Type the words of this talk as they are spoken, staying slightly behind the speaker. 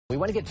We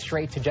want to get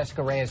straight to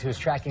Jessica Reyes, who's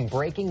tracking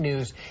breaking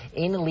news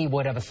in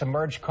Leawood of a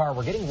submerged car.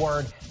 We're getting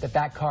word that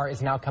that car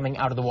is now coming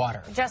out of the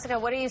water. Jessica,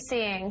 what are you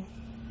seeing?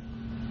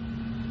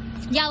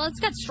 Yeah, let's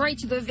get straight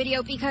to the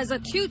video because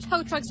two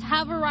tow trucks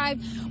have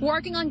arrived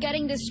working on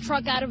getting this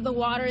truck out of the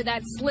water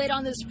that slid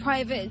on this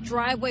private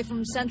driveway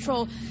from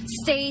Central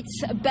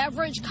States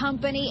Beverage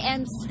Company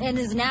and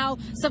is now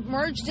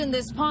submerged in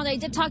this pond. I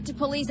did talk to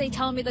police. They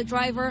tell me the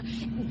driver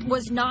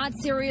was not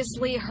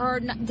seriously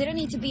hurt, didn't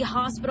need to be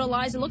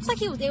hospitalized. It looks like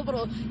he was able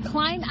to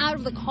climb out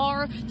of the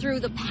car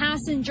through the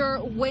passenger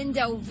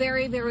window.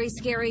 Very, very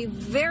scary,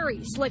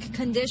 very slick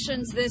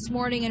conditions this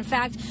morning. In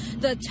fact,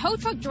 the tow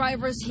truck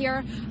drivers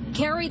here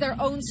carry their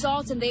own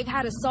salt, and they've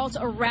had a salt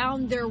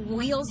around their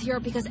wheels here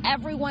because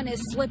everyone is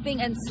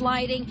slipping and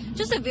sliding.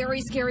 Just a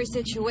very scary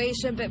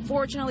situation, but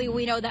fortunately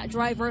we know that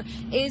driver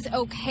is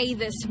okay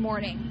this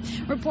morning.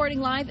 Reporting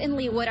live in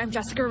Leawood, I'm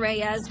Jessica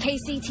Reyes,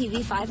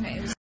 KCTV 5 News.